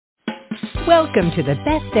Welcome to the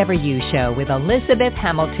Best Ever You Show with Elizabeth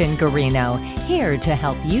Hamilton Guarino, here to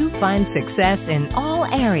help you find success in all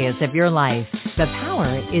areas of your life. The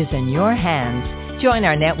power is in your hands. Join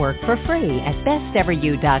our network for free at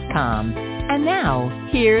besteveryou.com. And now,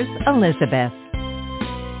 here's Elizabeth.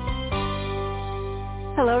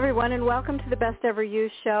 Hello, everyone, and welcome to the Best Ever You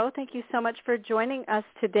Show. Thank you so much for joining us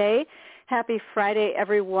today. Happy Friday,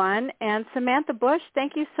 everyone. And Samantha Busch,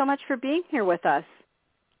 thank you so much for being here with us.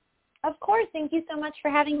 Of course. Thank you so much for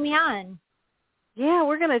having me on. Yeah,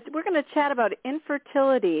 we're gonna chat about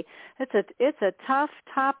infertility. It's a tough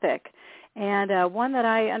topic, and one that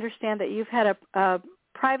I understand that you've had a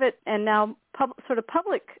private and now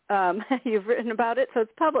public. You've written about it, so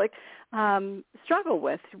it's public. Struggle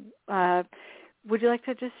with. Would you like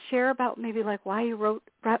to just share about maybe like why you wrote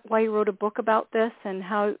a book about this and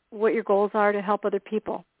what your goals are to help other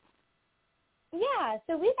people? Yeah,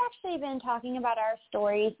 so we've actually been talking about our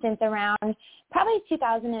story since around probably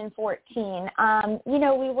 2014.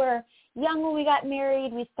 We were young when we got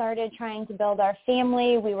married. We started trying to build our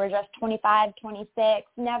family. We were just 25, 26,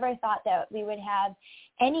 never thought that we would have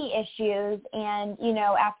any issues. And,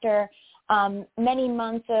 after many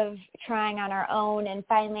months of trying on our own and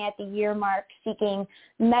finally at the year mark seeking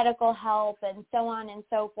medical help and so on and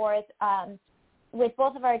so forth, with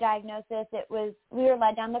both of our diagnosis, we were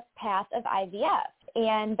led down the path of IVF.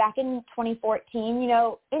 And back in 2014,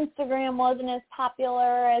 Instagram wasn't as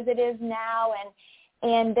popular as it is now,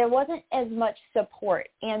 and there wasn't as much support.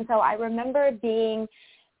 And so I remember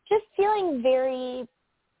just feeling very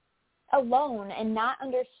alone and not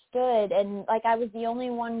understood, and like I was the only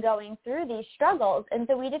one going through these struggles. And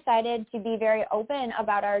so we decided to be very open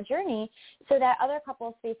about our journey so that other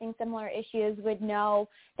couples facing similar issues would know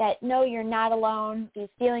that, no, you're not alone. These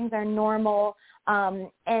feelings are normal.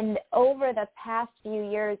 And over the past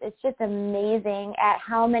few years, it's just amazing at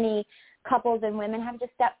how many couples and women have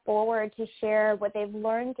just stepped forward to share what they've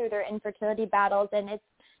learned through their infertility battles. And it's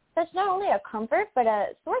such not only a comfort, but a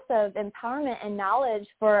source of empowerment and knowledge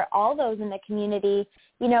for all those in the community.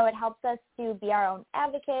 It helps us to be our own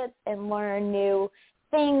advocates and learn new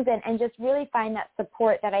things and just really find that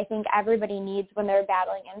support that I think everybody needs when they're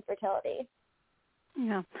battling infertility.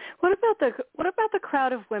 Yeah. What about the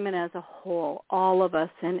crowd of women as a whole, all of us,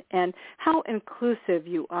 and how inclusive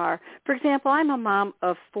you are? For example, I'm a mom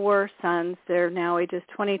of 4 sons. They're now ages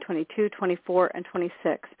 20, 22, 24, and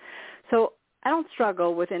 26. So I don't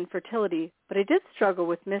struggle with infertility, but I did struggle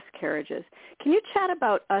with miscarriages. Can you chat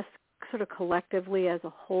about us sort of collectively as a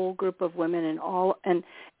whole group of women and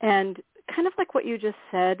kind of like what you just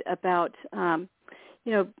said about, the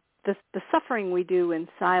suffering we do in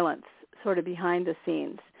silence, sort of behind the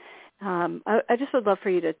scenes. I just would love for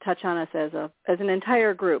you to touch on us as an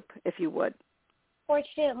entire group, if you would.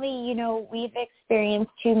 Fortunately, we've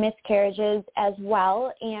experienced 2 miscarriages as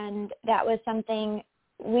well, and that was something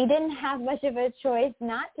we didn't have much of a choice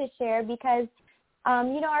not to share because,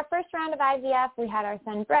 our first round of IVF, we had our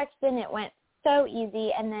son Brexton. It went so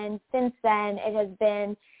easy. And then since then, it has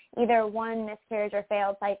been either one miscarriage or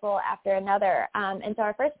failed cycle after another. And so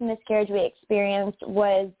our first miscarriage we experienced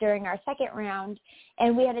was during our second round.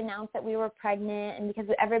 And we had announced that we were pregnant, and because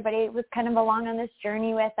everybody was kind of along on this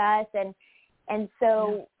journey with us. And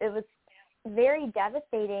so it was very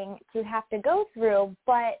devastating to have to go through.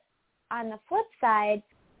 But on the flip side,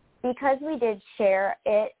 because we did share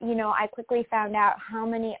it, I quickly found out how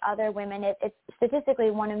many other women, it's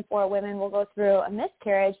statistically 1 in 4 women will go through a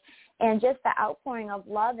miscarriage, and just the outpouring of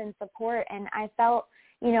love and support. And I felt,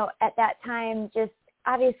 at that time, just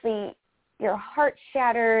obviously your heart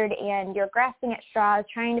shattered and you're grasping at straws,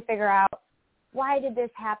 trying to figure out why did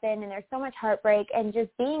this happen, and there's so much heartbreak, and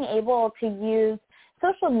just being able to use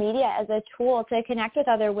social media as a tool to connect with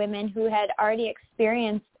other women who had already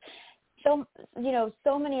experienced so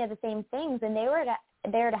many of the same things, and they were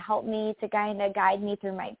there to help me, to kind of guide me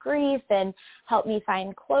through my grief and help me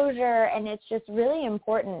find closure, and it's just really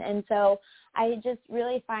important. And so I just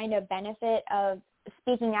really find a benefit of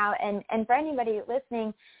speaking out, and for anybody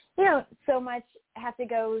listening, so much have to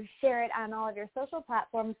go share it on all of your social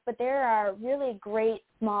platforms, but there are really great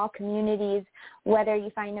small communities, whether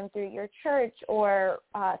you find them through your church or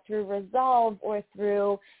through Resolve or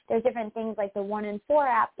there's different things like the 1 in 4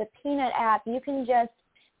 app, the Peanut app. You can just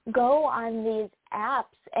go on these apps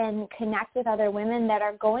and connect with other women that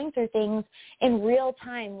are going through things in real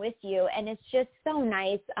time with you. And it's just so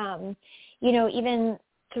nice, even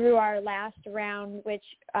through our last round, which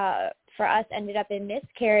for us ended up in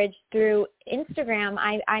miscarriage, through Instagram,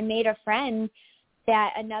 I made a friend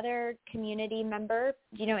that another community member,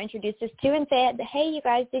 introduced us to and said, hey, you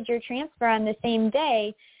guys did your transfer on the same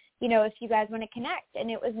day. if you guys want to connect.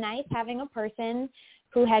 And it was nice having a person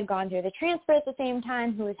who had gone through the transfer at the same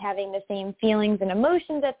time, who was having the same feelings and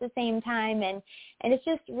emotions at the same time. And it's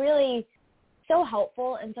just really so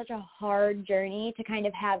helpful and such a hard journey to kind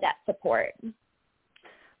of have that support.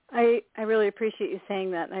 I really appreciate you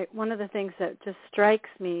saying that. One of the things that just strikes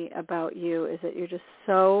me about you is that you're just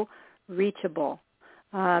so reachable.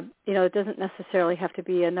 It doesn't necessarily have to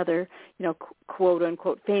be another, quote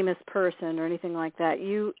unquote famous person or anything like that.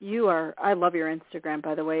 You are. I love your Instagram,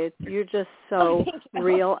 by the way. You're just so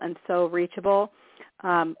real and so reachable.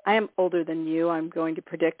 I am older than you. I'm going to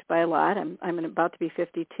predict by a lot. I'm about to be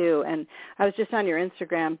 52, and I was just on your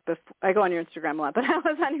Instagram. I go on your Instagram a lot, but I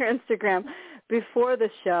was on your Instagram before the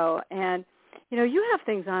show, and you have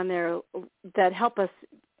things on there that help us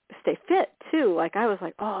stay fit too. Like I was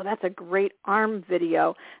like, oh, that's a great arm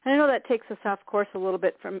video. And I know that takes us off course a little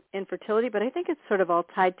bit from infertility, but I think it's sort of all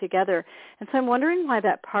tied together. And so I'm wondering why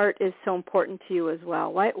that part is so important to you as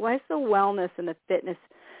well. Why is the wellness and the fitness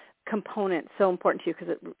component so important to you?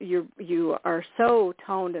 Because you are so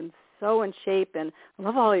toned and so in shape, and I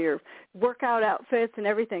love all your workout outfits and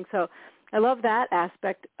everything. So I love that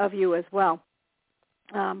aspect of you as well.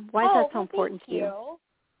 Why is that so important to you?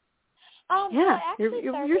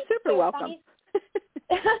 You're super welcome.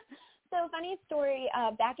 So funny story,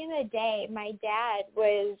 back in the day, my dad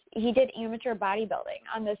he did amateur bodybuilding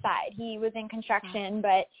on the side. He was in construction,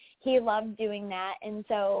 but he loved doing that. And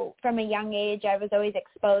so from a young age, I was always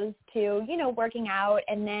exposed to, working out.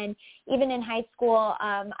 And then even in high school,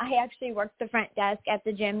 I actually worked the front desk at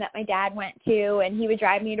the gym that my dad went to, and he would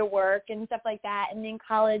drive me to work and stuff like that. And in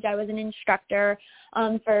college, I was an instructor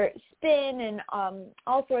for spin and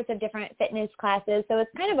all sorts of different fitness classes. So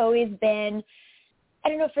it's kind of always been, I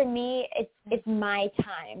don't know, for me, it's my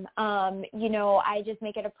time. I just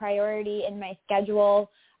make it a priority in my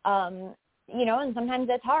schedule, and sometimes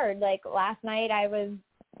it's hard. Like last night I was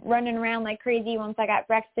running around like crazy. Once I got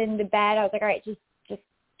breakfast into bed, I was like, all right, just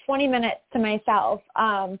 20 minutes to myself.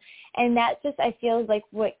 And that just, I feel like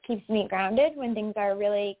what keeps me grounded when things are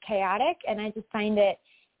really chaotic. And I just find it,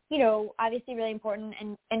 obviously really important.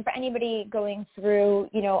 And for anybody going through,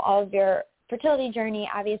 all of your fertility journey,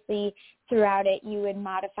 obviously throughout it you would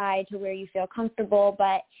modify to where you feel comfortable,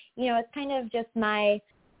 but it's kind of just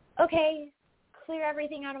clear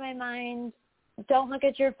everything out of my mind, don't look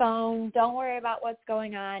at your phone, don't worry about what's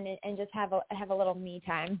going on, and just have a little me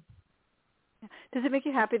time. Does it make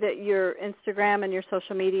you happy that your Instagram and your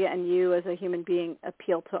social media and you as a human being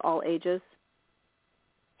appeal to all ages?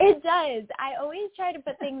 It does. I always try to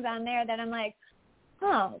put things on there that I'm like,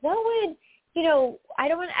 what would I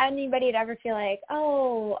don't want anybody to ever feel like,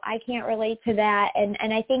 oh, I can't relate to that. And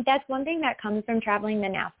I think that's one thing that comes from traveling the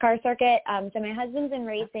NASCAR circuit. So my husband's in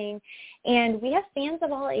racing, and we have fans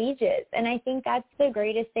of all ages. And I think that's the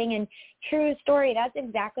greatest thing. And true story, that's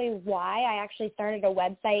exactly why I actually started a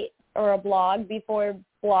website or a blog before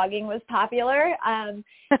blogging was popular.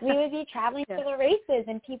 We would be traveling to the races,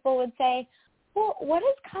 and people would say, well, what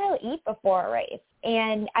does Kyle eat before a race?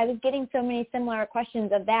 And I was getting so many similar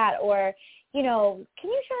questions of that, or, can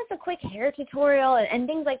you show us a quick hair tutorial and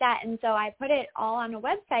things like that? And so I put it all on a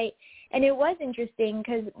website, and it was interesting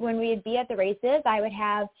because when we would be at the races, I would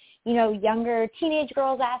have, younger teenage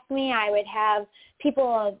girls ask me. I would have people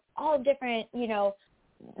of all different,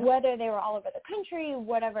 whether they were all over the country,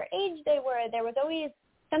 whatever age they were, there was always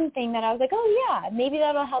something that I was like, oh yeah, maybe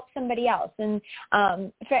that'll help somebody else. And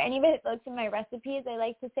for anybody that looks at my recipes, I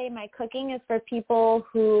like to say my cooking is for people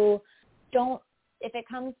who don't, if it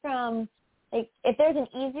comes from, like, if there's an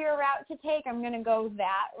easier route to take, I'm going to go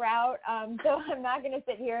that route. So I'm not going to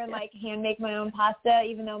sit here and hand make my own pasta,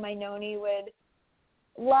 even though my noni would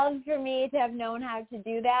love for me to have known how to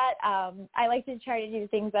do that. I like to try to do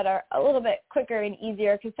things that are a little bit quicker and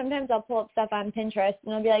easier, because sometimes I'll pull up stuff on Pinterest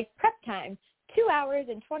and I'll be like, prep time, 2 hours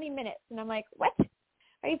and 20 minutes. And I'm like, what?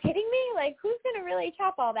 Are you kidding me? Like, who's going to really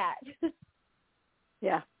chop all that?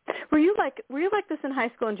 Yeah. Were you like this in high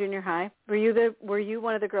school and junior high? Were you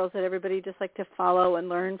one of the girls that everybody just liked to follow and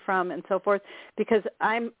learn from and so forth? Because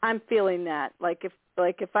I'm feeling that. Like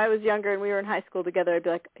if I was younger and we were in high school together, I'd be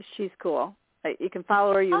like, she's cool. Like, you can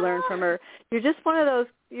follow her, you learn from her. You're just one of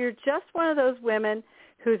those women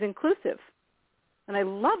who's inclusive. And I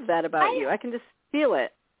love that about you. I can just feel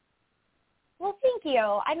it. Well, thank you.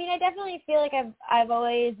 I mean, I definitely feel like I've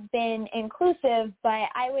always been inclusive, but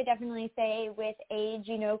I would definitely say with age,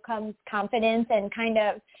 comes confidence and kind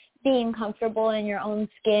of being comfortable in your own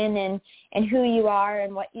skin and who you are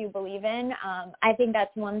and what you believe in. I think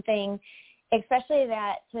that's one thing, especially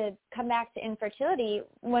that to come back to infertility.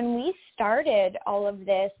 When we started all of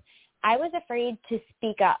this, I was afraid to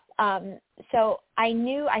speak up. So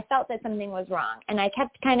I felt that something was wrong. And I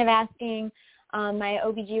kept kind of asking my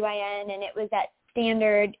OBGYN, and it was that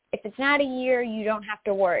standard, if it's not a year, you don't have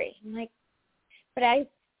to worry. I'm like, but I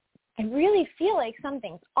really feel like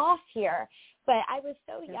something's off here. But I was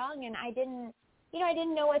so young, and I didn't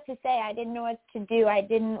know what to say. I didn't know what to do. I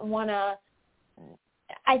didn't want to.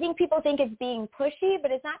 I think people think it's being pushy,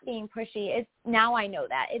 but it's not being pushy. Now I know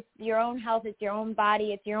that. It's your own health, it's your own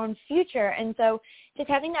body, it's your own future. And so just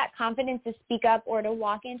having that confidence to speak up or to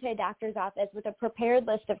walk into a doctor's office with a prepared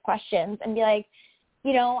list of questions and be like,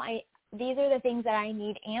 these are the things that I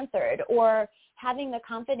need answered, or having the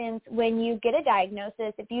confidence when you get a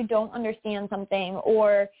diagnosis, if you don't understand something,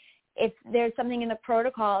 or if there's something in the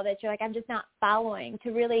protocol that you're like, I'm just not following,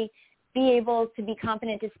 to really be able to be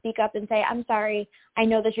confident to speak up and say, I'm sorry, I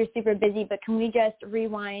know that you're super busy, but can we just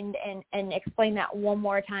rewind and explain that one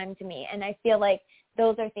more time to me? And I feel like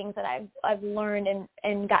those are things that I've learned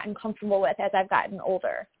and gotten comfortable with as I've gotten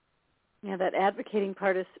older. Yeah, that advocating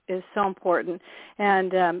part is so important.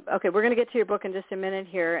 And, okay, we're going to get to your book in just a minute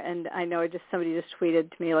here. And I know somebody just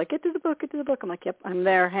tweeted to me, like, get to the book. I'm like, yep, I'm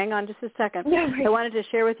there. Hang on just a second. Yeah, right. I wanted to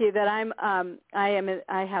share with you that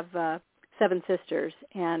I have 7 sisters,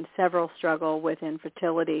 and several struggle with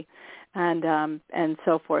infertility and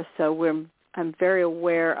so forth. So I'm very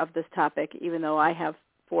aware of this topic, even though I have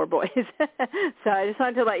 4 boys. So I just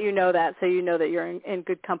wanted to let you know that, so you know that you're in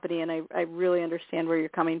good company, and I really understand where you're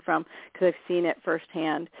coming from, because I've seen it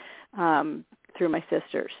firsthand through my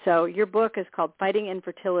sisters. So your book is called Fighting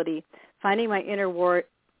Infertility, Finding My Inner Warrior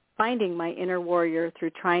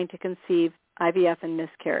Through Trying to Conceive, IVF, and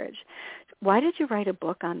Miscarriage. Why did you write a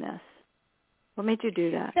book on this? What made you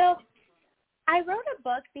do that? So I wrote a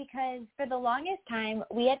book because for the longest time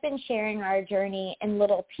we had been sharing our journey in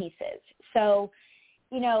little pieces. So,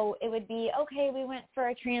 it would be, okay, we went for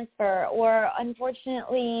a transfer, or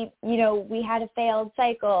unfortunately, we had a failed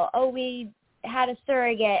cycle. Oh, we had a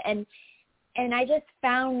surrogate. And I just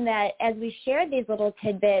found that as we shared these little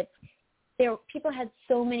tidbits, people had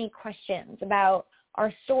so many questions about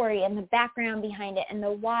our story and the background behind it and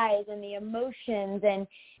the whys and the emotions, and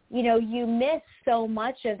you miss so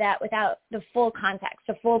much of that without the full context,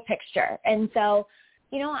 the full picture. And so,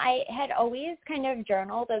 I had always kind of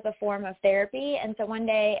journaled as a form of therapy. And so one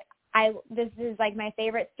day, this is like my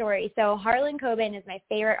favorite story. So Harlan Coben is my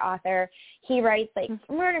favorite author. He writes like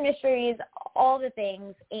murder mysteries, all the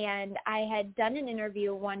things. And I had done an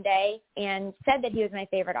interview one day and said that he was my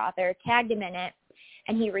favorite author, tagged him in it,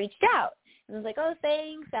 and he reached out and was like, oh,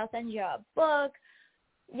 thanks, I'll send you a book,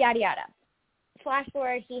 yada, yada. Flash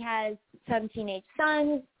forward, he has some teenage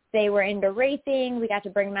sons. They were into racing. We got to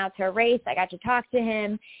bring them out to a race. I got to talk to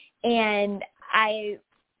him. And I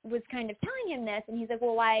was kind of telling him this, and he's like,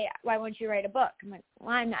 well, why won't you write a book? I'm like, well,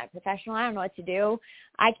 I'm not a professional. I don't know what to do.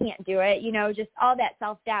 I can't do it, just all that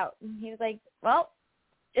self-doubt. And he was like, well,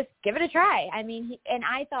 just give it a try. I mean, and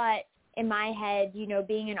I thought in my head,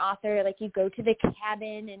 being an author, like you go to the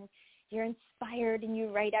cabin and you're inspired and you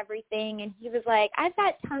write everything. And he was like, I've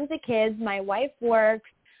got tons of kids. My wife works.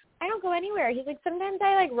 I don't go anywhere. He's like, sometimes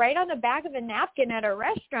I write on the back of a napkin at a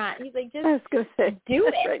restaurant. He's like, just I was going to say, do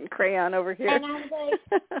it. Writing crayon over here. And I was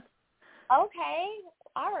like, okay,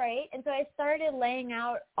 all right. And so I started laying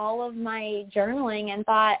out all of my journaling and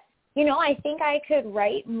thought, I think I could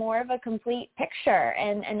write more of a complete picture.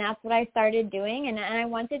 And that's what I started doing. And I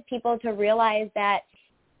wanted people to realize that,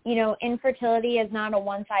 infertility is not a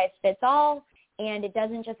one-size-fits-all. And it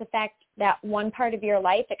doesn't just affect that one part of your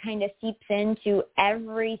life. It kind of seeps into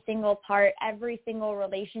every single part, every single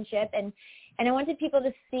relationship. And I wanted people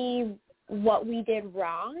to see what we did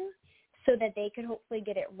wrong so that they could hopefully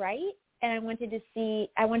get it right. And I wanted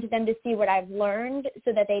them to see what I've learned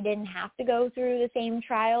so that they didn't have to go through the same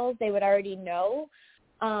trials. They would already know.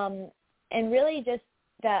 And really just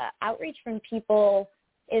the outreach from people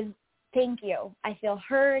is thank you. I feel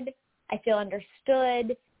heard. I feel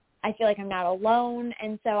understood. I feel like I'm not alone.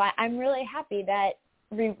 And so I'm really happy that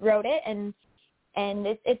we wrote it. And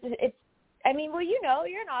it's I mean, well, you're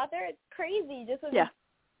an author. It's crazy.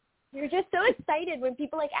 You're just so excited when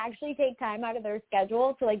people actually take time out of their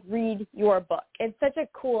schedule to read your book. It's such a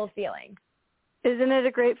cool feeling. Isn't it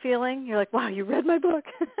a great feeling? You're like, wow, you read my book.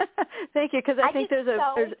 Thank you. Because I think there's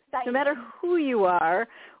no matter who you are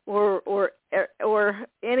or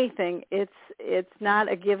anything, it's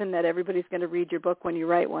not a given that everybody's going to read your book when you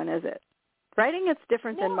write one, is it? Writing it's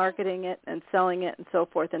different than marketing it and selling it and so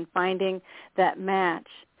forth, and finding that match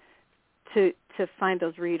to find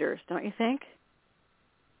those readers, don't you think?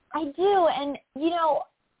 I do. And,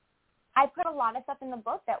 I put a lot of stuff in the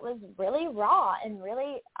book that was really raw and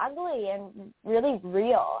really ugly and really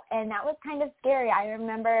real. And that was kind of scary. I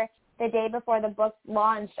remember the day before the book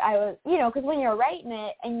launched, I was, because when you're writing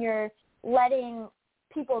it and you're letting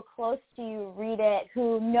people close to you read it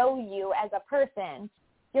who know you as a person,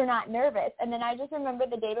 you're not nervous. And then I just remember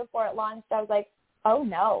the day before it launched, I was like, oh,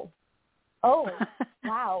 no. Oh,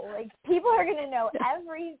 wow. Like, people are going to know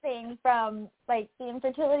everything from, like, the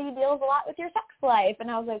infertility deals a lot with your sex life. And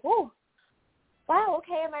I was like, oh, wow,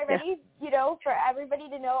 okay, am I ready, for everybody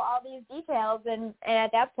to know all these details? And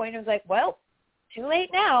at that point, I was like, well, too late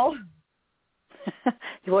now.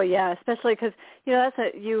 Well, yeah, especially because,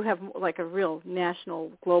 you have, like, a real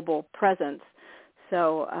national, global presence.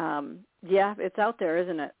 So, yeah, it's out there,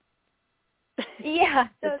 isn't it? Yeah.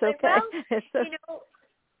 So it's okay.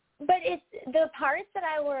 But it's the parts that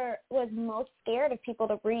I was most scared of people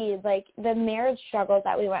to read, like the marriage struggles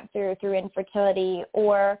that we went through infertility,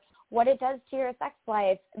 or what it does to your sex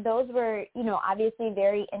life. Those were, obviously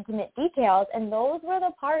very intimate details, and those were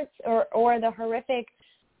the parts or the horrific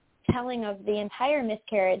telling of the entire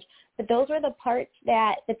miscarriage. But those were the parts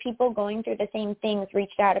that the people going through the same things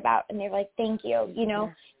reached out about, and they're like, thank you,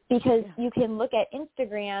 because you can look at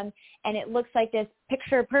Instagram and it looks like this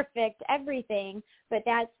picture perfect everything, but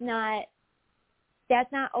that's not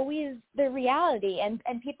always the reality. And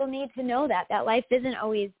people need to know that life isn't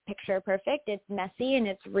always picture perfect. It's messy and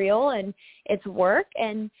it's real and it's work.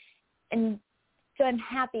 And so I'm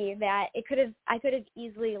happy that I could have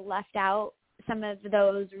easily left out some of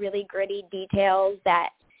those really gritty details that,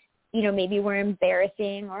 maybe were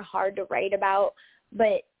embarrassing or hard to write about,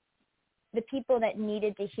 but the people that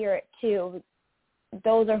needed to hear it too,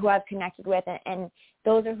 those are who I've connected with, and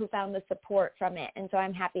those are who found the support from it. And so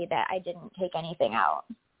I'm happy that I didn't take anything out.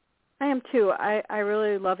 I am too. I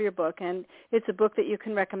really love your book, and it's a book that you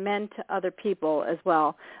can recommend to other people as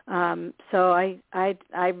well. So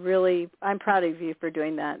I'm proud of you for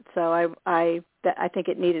doing that. So I think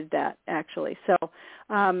it needed that, actually. So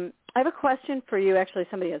I have a question for you. Actually,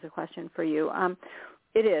 somebody has a question for you.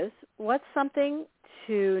 It is, what's something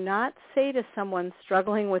to not say to someone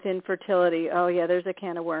struggling with infertility? Oh, yeah, there's a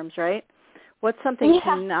can of worms, right? What's something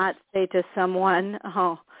to not say to someone?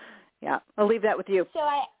 Oh, yeah, I'll leave that with you. So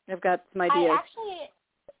I've got some ideas. I actually,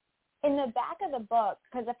 in the back of the book,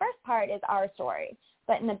 because the first part is our story,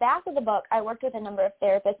 but in the back of the book, I worked with a number of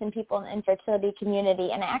therapists and people in the infertility community,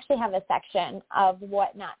 and I actually have a section of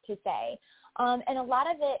what not to say. And a lot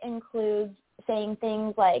of it includes saying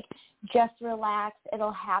things like, just relax,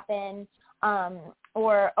 it'll happen,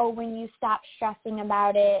 or, oh, when you stop stressing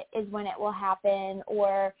about it is when it will happen,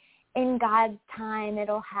 or in God's time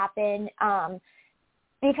it'll happen,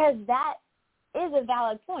 because that is a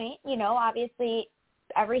valid point. Obviously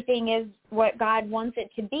everything is what God wants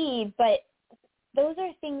it to be, but those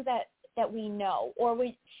are things that we know, or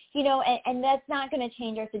we, and that's not going to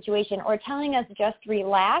change our situation. Or telling us just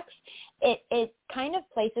relax, it kind of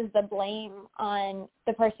places the blame on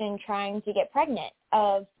the person trying to get pregnant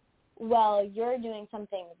of, well, you're doing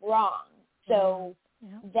something wrong, so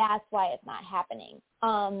that's why it's not happening.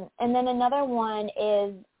 And then another one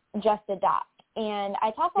is just adopt. And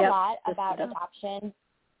I talk a lot about adoption.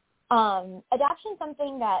 Adoption is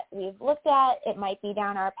something that we've looked at. It might be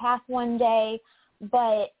down our path one day,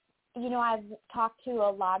 but, I've talked to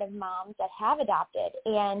a lot of moms that have adopted,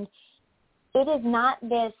 and it is not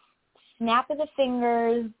this snap of the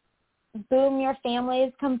fingers, boom, your family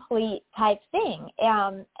is complete type thing.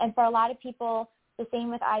 And for a lot of people, the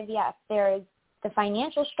same with IVF. There's the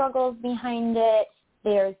financial struggles behind it.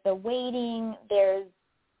 There's the waiting. There's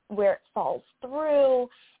where it falls through.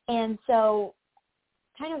 And so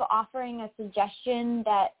kind of offering a suggestion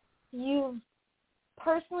that you've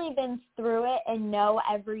personally been through it and know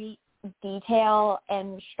every detail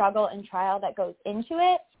and struggle and trial that goes into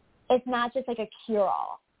it. It's not just like a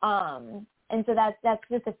cure-all. And so that's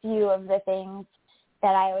just a few of the things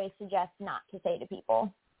that I always suggest not to say to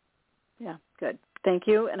people. Yeah, good. Thank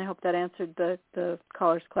you, and I hope that answered the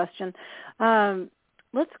caller's question.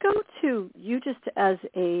 Let's go to you just as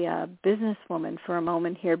a businesswoman for a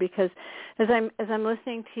moment here, because as I'm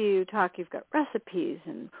listening to you talk, you've got recipes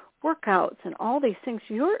and workouts and all these things.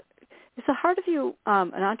 Is the heart of you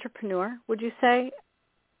an entrepreneur, would you say?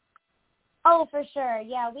 Oh, for sure.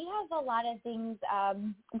 Yeah, we have a lot of things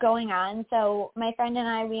going on. So my friend and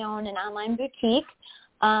I, we own an online boutique.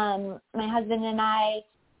 My husband and I,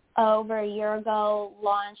 over a year ago,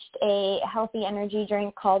 launched a healthy energy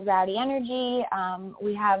drink called Rowdy Energy.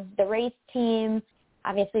 We have the race team,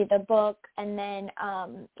 obviously the book, and then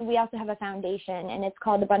we also have a foundation, and it's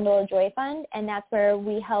called the Bundle of Joy Fund, and that's where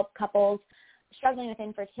we help couples struggling with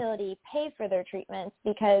infertility pay for their treatments,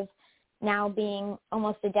 because now being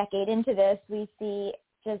almost a decade into this, we see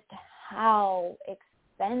just how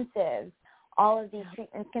expensive all of these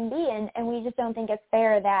treatments can be. And we just don't think it's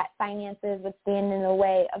fair that finances would stand in the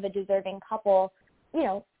way of a deserving couple,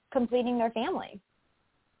 completing their family.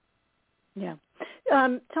 Yeah.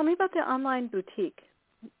 Tell me about the online boutique.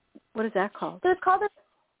 What is that called? So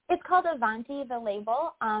it's called Avanti, the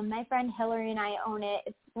label. My friend Hillary and I own it.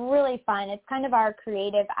 It's really fun. It's kind of our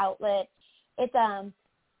creative outlet. It's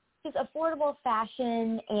just affordable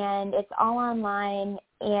fashion, and it's all online.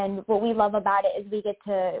 And what we love about it is we get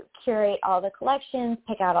to curate all the collections,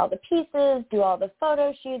 pick out all the pieces, do all the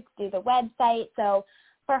photo shoots, do the website. So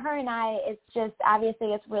for her and I, it's just, obviously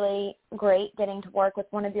it's really great getting to work with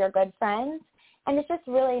one of your good friends. And it's just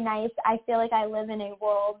really nice. I feel like I live in a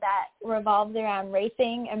world that revolves around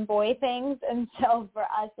racing and boy things. And so for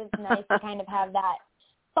us, it's nice to kind of have that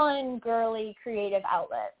fun, girly, creative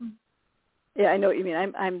outlet. Yeah, I know what you mean.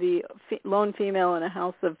 I'm the lone female in a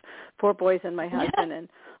house of 4 boys and my husband, and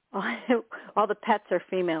all the pets are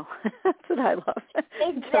female. That's what I love.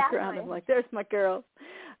 Exactly. Joke around. I'm like, there's my girls.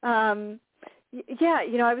 Yeah,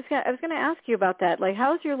 I was gonna ask you about that. Like,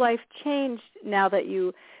 how's your life changed now that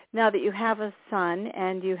you have a son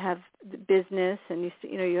and you have business and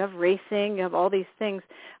you have racing, you have all these things?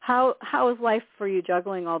 How is life for you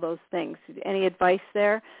juggling all those things? Any advice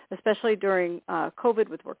there, especially during COVID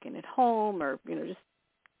with working at home, or just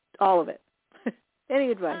all of it?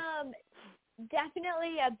 Any advice?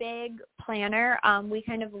 Definitely a big planner. We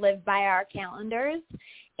kind of live by our calendars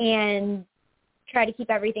and try to keep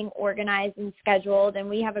everything organized and scheduled, and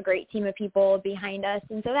we have a great team of people behind us,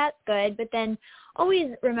 and so that's good. But then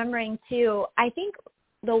always remembering too, I think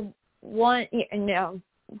the one,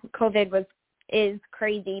 COVID is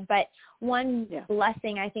crazy, but one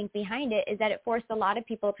blessing I think behind it is that it forced a lot of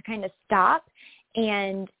people to kind of stop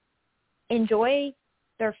and enjoy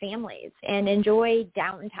their families and enjoy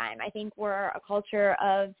downtime. I think we're a culture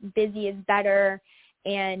of busy is better,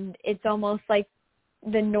 and it's almost like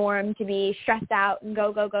the norm to be stressed out and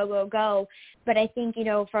go. But I think,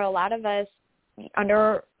 for a lot of us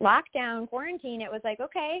under lockdown, quarantine, it was like,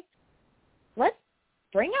 okay, let's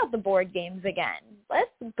bring out the board games again. Let's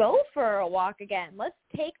go for a walk again. Let's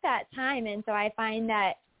take that time. And so I find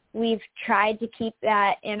that we've tried to keep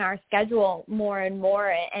that in our schedule more and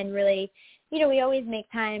more, and really, we always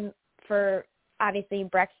make time for, obviously,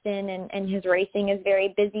 Brexton and his racing is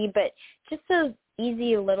very busy, but just those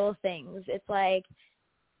easy little things. It's like,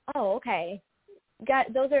 oh, okay,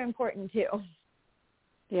 those are important too.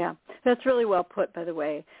 Yeah, that's really well put. By the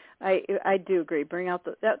way, I do agree. Bring out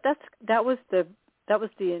that was the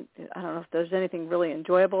I don't know if there's anything really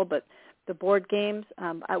enjoyable, but the board games.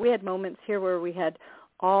 We had moments here where we had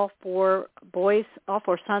all 4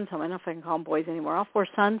 sons home. I don't know if I can call them boys anymore. All 4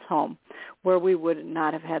 sons home, where we would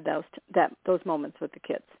not have had those moments with the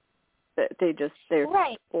kids. They're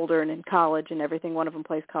right. older and in college and everything. One of them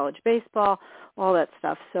plays college baseball, all that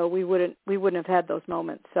stuff. So we wouldn't have had those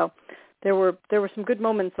moments. So there were some good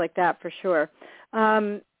moments like that for sure.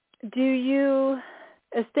 Do you,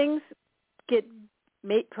 as things get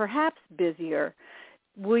perhaps busier,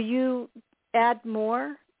 will you add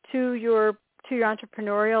more to your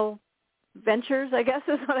entrepreneurial ventures, I guess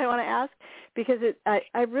is what I want to ask, because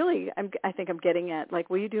I think I'm getting at, like,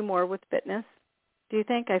 will you do more with fitness? Do you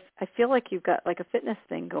think? I feel like you've got like a fitness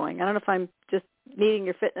thing going. I don't know if I'm just needing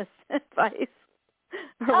your fitness advice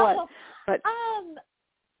or what. But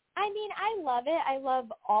I mean, I love it. I love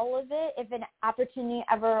all of it. If an opportunity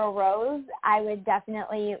ever arose, I would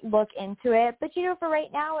definitely look into it. But for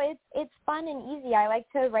right now, it's fun and easy. I like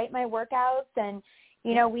to write my workouts, and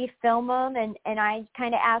we film them, and I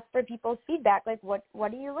kind of ask for people's feedback, like what are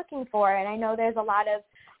you looking for? And I know there's a lot of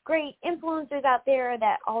great influencers out there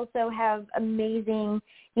that also have amazing,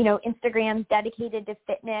 Instagrams dedicated to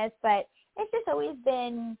fitness, but it's just always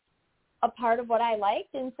been a part of what I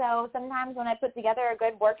liked. And so sometimes when I put together a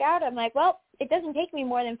good workout, I'm like, well, it doesn't take me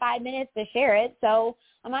more than 5 minutes to share it, so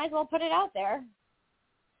I might as well put it out there.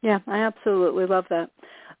 Yeah, I absolutely love that.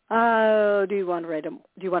 Do you want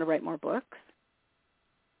to write more books?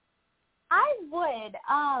 I would.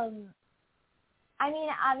 I mean,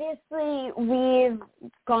 obviously, we've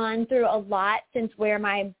gone through a lot since where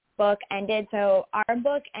my book ended. So our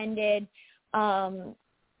book ended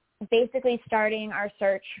basically starting our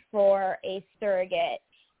search for a surrogate.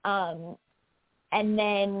 And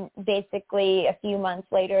then basically a few months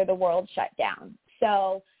later, the world shut down.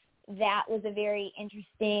 So that was a very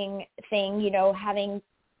interesting thing, having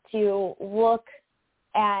to look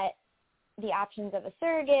at the options of a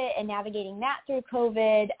surrogate and navigating that through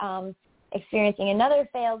COVID, experiencing another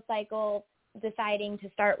failed cycle, deciding to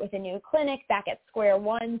start with a new clinic back at square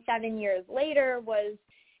one 7 years later was,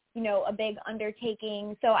 a big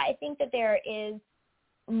undertaking. So I think that there is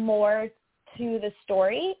more to the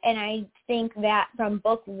story. And I think that from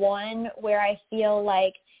book one, where I feel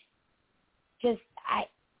like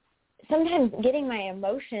sometimes getting my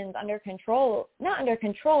emotions under control, not under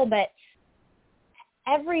control, but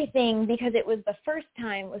everything, because it was the first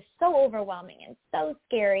time, was so overwhelming and so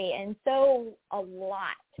scary and so a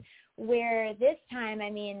lot. Where this time,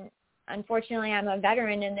 unfortunately, I'm a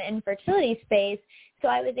veteran in the infertility space, so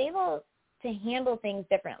I was able to handle things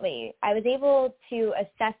differently. I was able to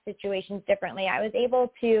assess situations differently. I was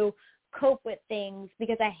able to cope with things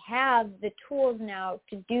because I have the tools now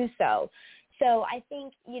to do so. So I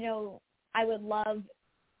think, I would love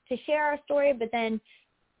to share our story, but then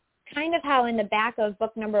kind of how in the back of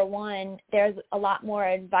book number one, there's a lot more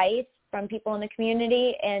advice from people in the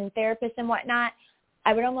community and therapists and whatnot.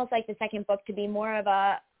 I would almost like the second book to be more of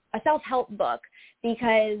a self-help book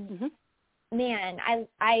because, man,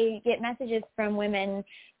 I get messages from women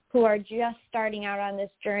who are just starting out on this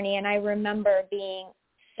journey, and I remember being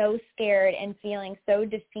so scared and feeling so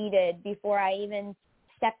defeated before I even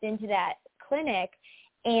stepped into that clinic,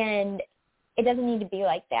 and it doesn't need to be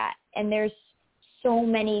like that. And there's so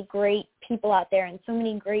many great people out there and so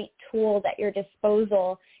many great tools at your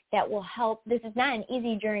disposal that will help. This is not an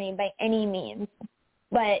easy journey by any means,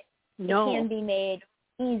 but it can be made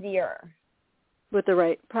easier. With the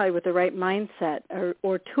right mindset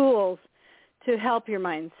or tools to help your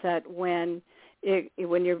mindset when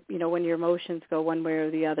your emotions go one way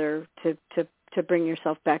or the other, to bring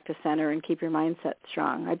yourself back to center and keep your mindset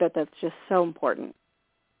strong. I bet that's just so important.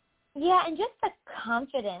 Yeah, and just the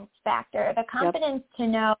confidence factor, the confidence to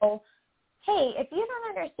know, hey, if you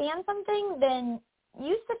don't understand something, then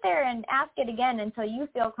you sit there and ask it again until you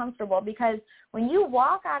feel comfortable, because when you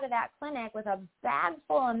walk out of that clinic with a bag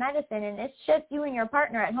full of medicine and it's just you and your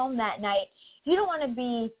partner at home that night, you don't want to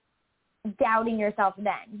be doubting yourself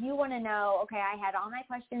then. You want to know, okay, I had all my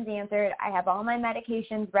questions answered. I have all my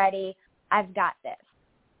medications ready. I've got this.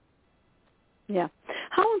 Yeah.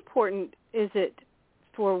 How important is it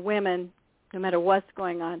for women, no matter what's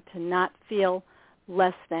going on, to not feel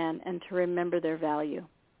less than and to remember their value?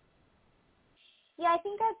 Yeah, I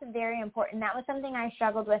think that's very important. That was something I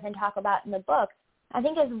struggled with and talk about in the book. I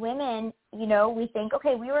think as women, we think,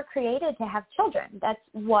 okay, we were created to have children. That's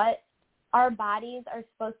what our bodies are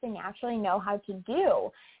supposed to naturally know how to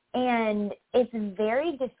do. And it's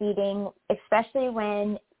very defeating, especially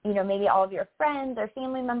when, maybe all of your friends or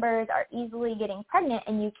family members are easily getting pregnant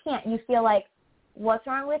and you can't. You feel like, what's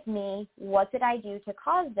wrong with me? What did I do to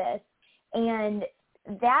cause this? And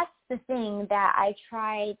that's the thing that I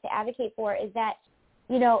try to advocate for, is that,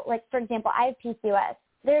 like, for example, I have PCOS.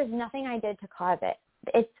 There's nothing I did to cause it.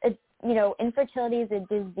 It's infertility is a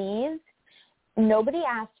disease. Nobody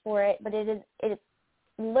asked for it, but it's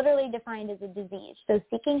literally defined as a disease. So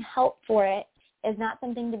seeking help for it is not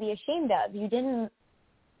something to be ashamed of. You didn't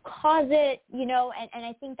cause it, and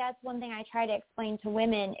I think that's one thing I try to explain to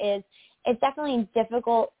women is it's definitely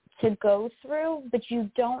difficult to go through, but you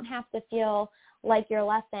don't have to feel like you're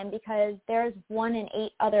less than, because there's 1 in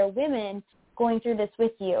 8 other women going through this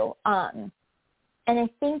with you. And I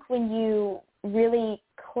think when you really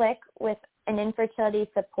click with an infertility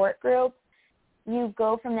support group, you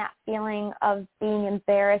go from that feeling of being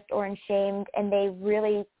embarrassed or ashamed, and they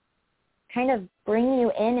really kind of bring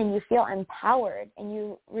you in and you feel empowered, and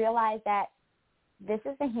you realize that this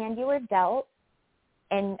is the hand you were dealt,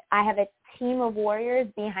 and I have a team of warriors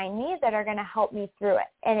behind me that are going to help me through it.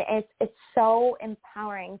 And it's so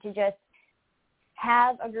empowering to just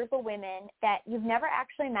have a group of women that you've never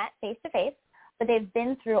actually met face-to-face, but they've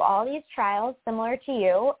been through all these trials similar to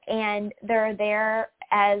you, and they're there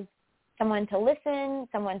as someone to listen,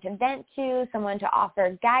 someone to vent to, someone to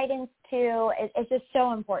offer guidance to. It's just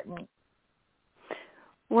so important.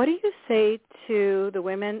 What do you say to the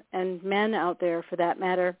women and men out there, for that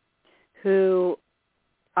matter, who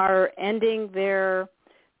are ending their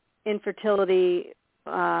infertility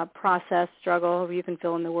process, struggle, you can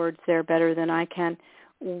fill in the words there better than I can,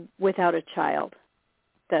 without a child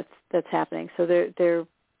that's happening? So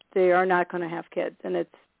they are not going to have kids, and this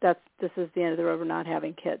is the end of the road. We're not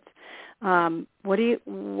having kids. What do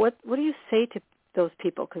you say to those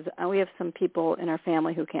people? Because we have some people in our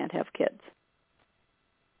family who can't have kids.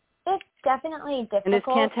 It's definitely difficult. And if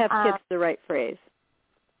can't have kids the right phrase?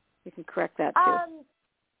 You can correct that too.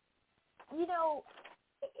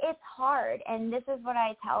 It's hard, and this is what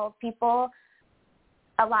I tell people.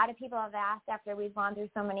 A lot of people have asked after we've gone through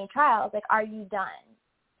so many trials, like, are you done?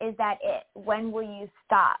 Is that it? When will you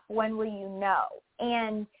stop? When will you know?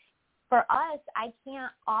 And for us, I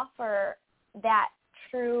can't offer that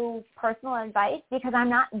true personal advice because I'm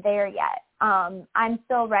not there yet. I'm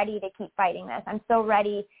still ready to keep fighting this. I'm still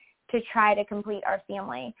ready to try to complete our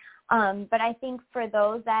family. But I think for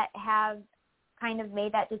those that have kind of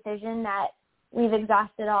made that decision that we've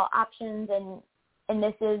exhausted all options and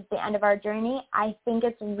this is the end of our journey, I think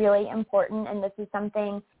it's really important, and this is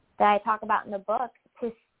something that I talk about in the book,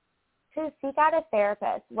 to seek out a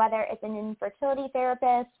therapist, whether it's an infertility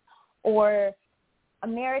therapist or a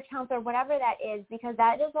marriage counselor, whatever that is, because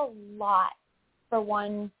that is a lot for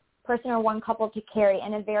one person or one couple to carry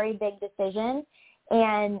and a very big decision.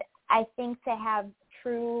 And I think to have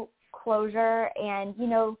true closure and,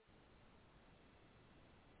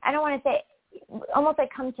 I don't want to say almost like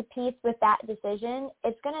come to peace with that decision,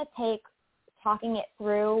 it's going to take talking it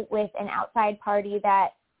through with an outside party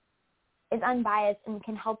that is unbiased and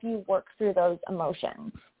can help you work through those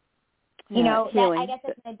emotions. I guess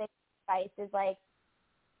that's my big advice is like,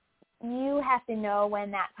 you have to know when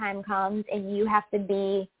that time comes and you have to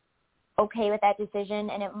be okay with that decision,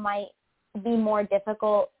 and it might be more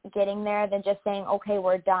difficult getting there than just saying, okay,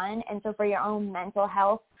 we're done. And so for your own mental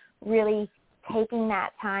health, really taking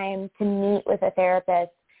that time to meet with a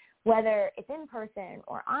therapist, whether it's in person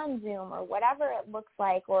or on Zoom or whatever it looks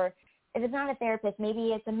like, or if it's not a therapist, maybe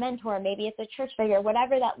it's a mentor, maybe it's a church figure,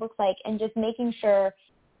 whatever that looks like, and just making sure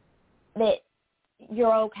that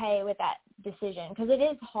you're okay with that decision, because it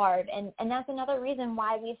is hard. And that's another reason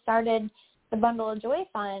why we started the Bundle of Joy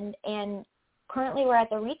Fund, and currently we're at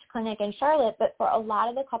the Reach Clinic in Charlotte, but for a lot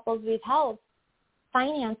of the couples we've helped,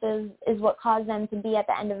 finances is what caused them to be at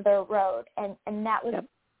the end of their road. And that was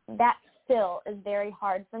that still is very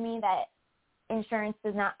hard for me, that insurance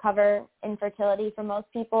does not cover infertility for most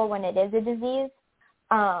people when it is a disease.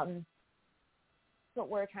 That's what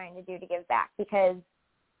we're trying to do to give back, because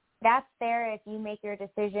that's fair if you make your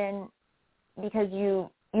decision because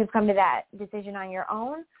you've come to that decision on your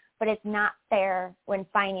own, but it's not fair when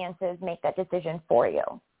finances make that decision for you.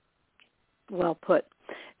 Well put.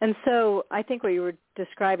 And so I think what you were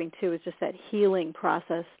describing, too, is just that healing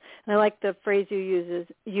process. And I like the phrase you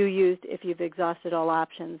used, if you've exhausted all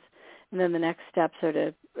options. And then the next steps are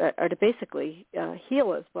to basically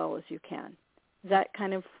heal as well as you can. Is that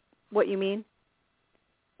kind of what you mean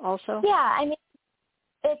also? Yeah, I mean,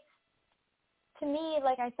 it's, to me,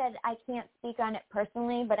 like I said, I can't speak on it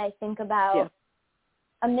personally, but I think about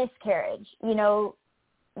a miscarriage.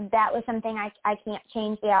 That was something I can't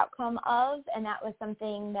change the outcome of, and that was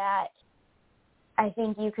something that I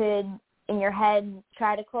think you could, in your head,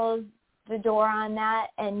 try to close the door on that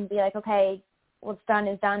and be like, okay, what's done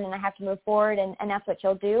is done and I have to move forward, and that's what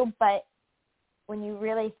you'll do. But when you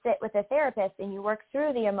really sit with a therapist and you work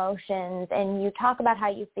through the emotions and you talk about how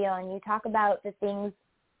you feel and you talk about the things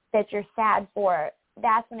that you're sad for,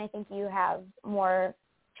 that's when I think you have more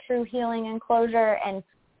true healing and closure. And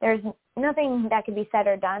there's nothing that can be said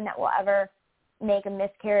or done that will ever make a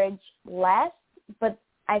miscarriage less. But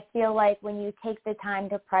I feel like when you take the time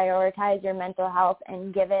to prioritize your mental health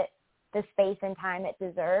and give it the space and time it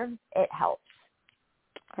deserves, it helps.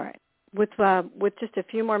 All right. With just a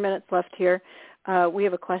few more minutes left here, we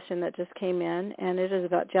have a question that just came in, and it is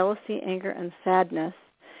about jealousy, anger, and sadness.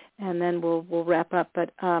 And then we'll wrap up.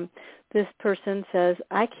 But this person says,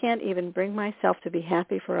 I can't even bring myself to be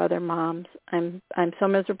happy for other moms. I'm so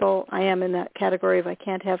miserable. I am in that category of I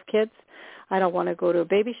can't have kids. I don't want to go to a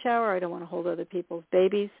baby shower. I don't want to hold other people's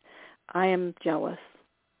babies. I am jealous.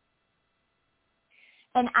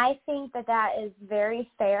 And I think that is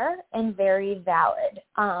very fair and very valid.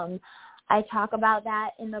 I talk about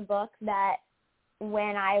that in the book, that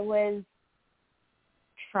when I was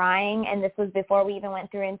trying, and this was before we even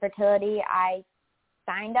went through infertility, I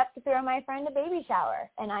signed up to throw my friend a baby shower,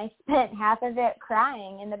 and I spent half of it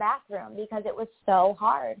crying in the bathroom because it was so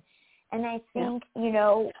hard. And I think,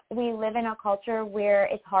 we live in a culture where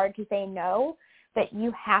it's hard to say no, but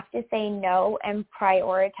you have to say no and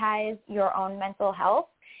prioritize your own mental health.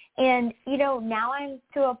 And, now I'm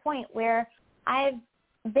to a point where I've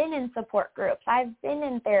been in support groups. I've been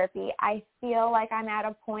in therapy. I feel like I'm at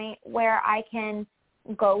a point where I can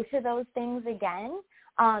go to those things again.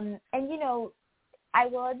 And, I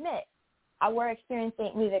will admit,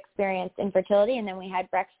 we've experienced infertility, and then we had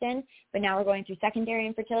Brexton, but now we're going through secondary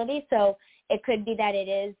infertility. So it could be that it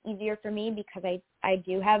is easier for me because I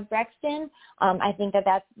do have Brexton. I think that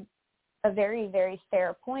that's a very, very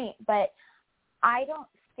fair point, but I don't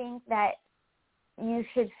think that you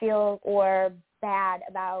should feel or bad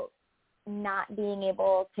about not being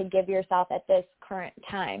able to give yourself at this current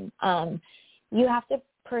time. You have to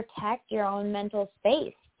protect your own mental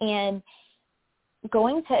space, and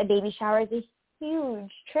going to a baby shower is a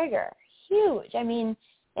huge trigger, huge. I mean,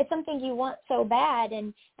 it's something you want so bad.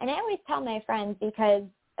 And I always tell my friends, because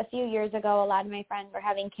a few years ago, a lot of my friends were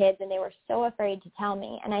having kids and they were so afraid to tell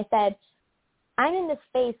me. And I said, I'm in this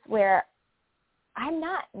space where I'm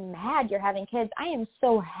not mad you're having kids. I am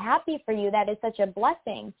so happy for you. That is such a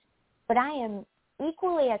blessing. But I am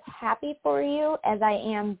equally as happy for you as I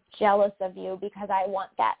am jealous of you, because I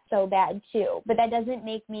want that so bad too. But that doesn't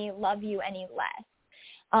make me love you any less.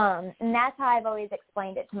 And that's how I've always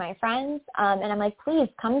explained it to my friends. And I'm like, please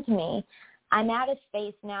come to me. I'm at a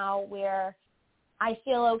space now where I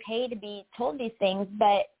feel okay to be told these things.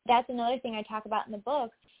 But that's another thing I talk about in the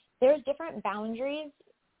book. There's different boundaries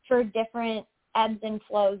for different ebbs and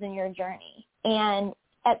flows in your journey. And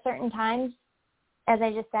at certain times, as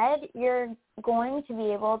I just said, you're going to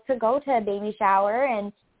be able to go to a baby shower,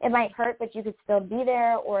 and it might hurt, but you could still be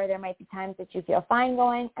there, or there might be times that you feel fine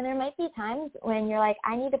going, and there might be times when you're like,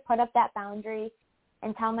 I need to put up that boundary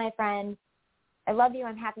and tell my friend, I love you,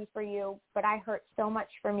 I'm happy for you, but I hurt so much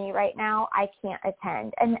for me right now, I can't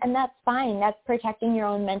attend. And that's fine. That's protecting your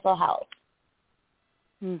own mental health.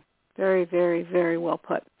 Very, very, very well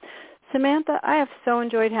put. Samantha, I have so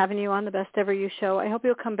enjoyed having you on the Best Ever You show. I hope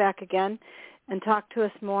you'll come back again and talk to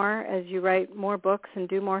us more as you write more books and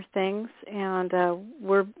do more things. And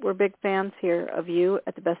we're big fans here of you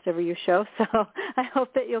at the Best Ever You show, so I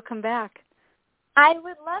hope that you'll come back. I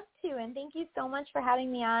would love to, and thank you so much for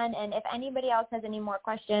having me on. And if anybody else has any more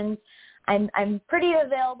questions, I'm pretty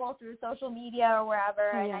available through social media or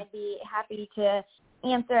wherever, and I'd be happy to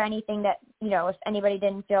answer anything that, if anybody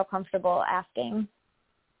didn't feel comfortable asking.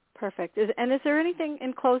 Perfect. Is there anything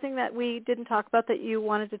in closing that we didn't talk about that you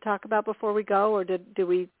wanted to talk about before we go, or did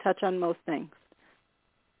we touch on most things?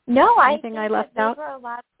 No, anything I left out? Those were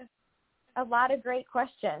a lot of great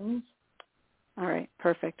questions. All right,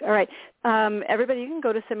 perfect. All right, everybody, you can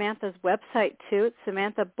go to Samantha's website too. It's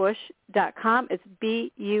SamanthaBusch.com. It's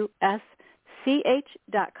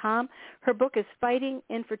BUSCH.com. Her book is Fighting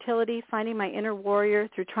Infertility, Finding My Inner Warrior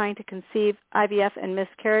Through Trying to Conceive IVF and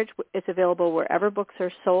Miscarriage. It's available wherever books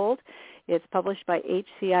are sold. It's published by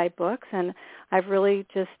HCI Books, and I've really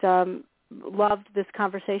just loved this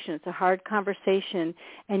conversation. It's a hard conversation,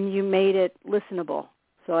 and you made it listenable.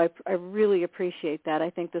 So I really appreciate that. I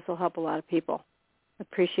think this will help a lot of people.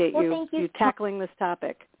 Appreciate you tackling this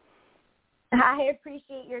topic. I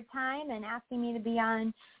appreciate your time and asking me to be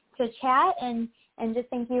on to chat, and just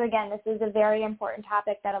thank you again. This is a very important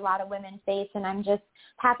topic that a lot of women face, and I'm just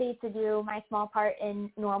happy to do my small part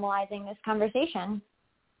in normalizing this conversation.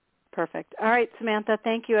 Perfect. All right, Samantha,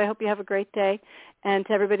 thank you. I hope you have a great day. And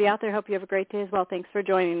to everybody out there, I hope you have a great day as well. Thanks for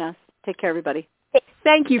joining us. Take care, everybody.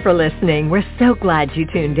 Thank you for listening. We're so glad you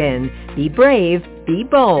tuned in. Be brave, be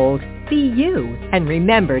bold, be you, and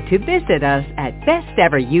remember to visit us at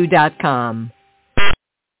besteveryou.com.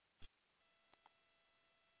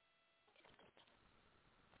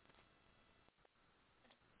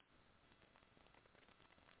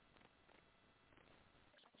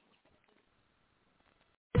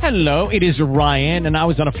 Hello, it is Ryan, and I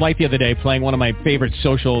was on a flight the other day playing one of my favorite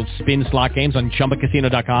social spin slot games on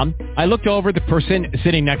ChumbaCasino.com. I looked over the person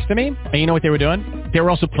sitting next to me, and you know what they were doing? They were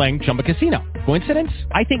also playing Chumba Casino. Coincidence?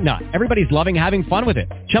 I think not. Everybody's loving having fun with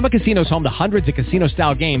it. Chumba Casino is home to hundreds of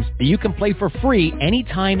casino-style games that you can play for free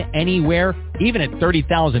anytime, anywhere, even at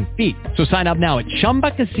 30,000 feet. So sign up now at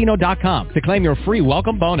ChumbaCasino.com to claim your free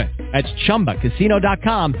welcome bonus. That's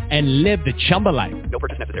ChumbaCasino.com and live the Chumba life. No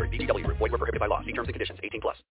purchase necessary. VGW. Void where prohibited by law. See terms and conditions. 18+.